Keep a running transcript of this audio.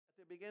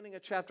beginning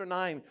of chapter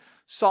 9,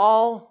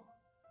 Saul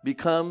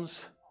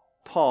becomes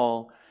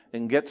Paul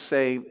and gets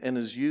saved and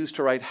is used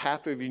to write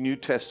half of your New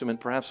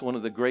Testament, perhaps one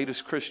of the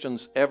greatest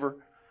Christians ever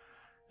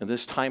in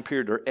this time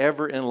period or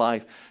ever in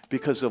life,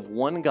 because of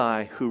one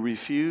guy who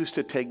refused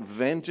to take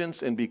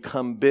vengeance and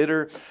become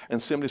bitter and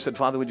simply said,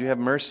 Father, would you have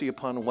mercy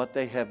upon what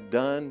they have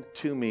done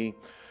to me?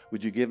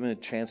 Would you give him a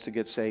chance to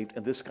get saved?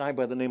 And this guy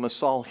by the name of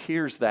Saul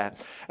hears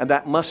that, and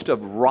that must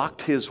have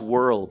rocked his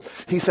world.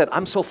 He said,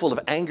 I'm so full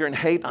of anger and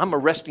hate. I'm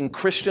arresting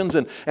Christians,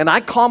 and I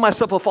call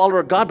myself a follower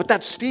of God, but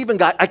that Stephen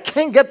guy, I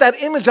can't get that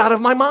image out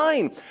of my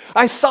mind.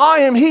 I saw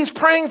him. He's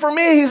praying for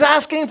me. He's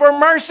asking for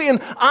mercy,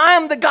 and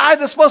I'm the guy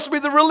that's supposed to be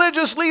the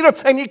religious leader,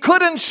 and he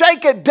couldn't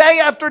shake it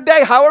day after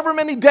day, however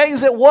many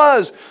days it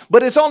was.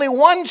 But it's only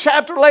one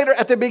chapter later,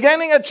 at the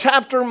beginning of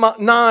chapter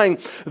 9,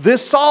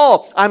 this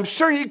Saul, I'm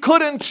sure he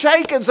couldn't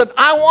shake it, said,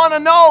 I want to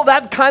know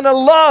that kind of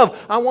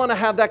love. I want to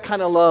have that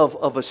kind of love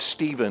of a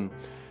Stephen.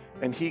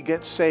 And he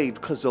gets saved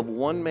because of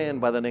one man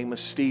by the name of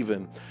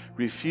Stephen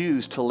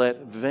refused to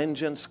let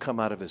vengeance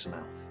come out of his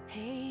mouth.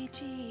 Hey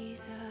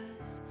Jesus,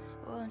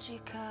 won't you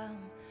come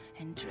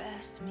and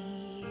dress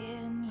me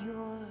in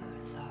your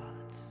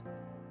thoughts?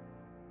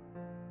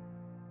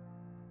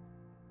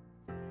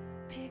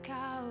 Pick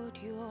out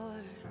your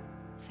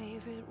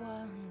favorite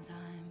ones.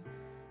 I'm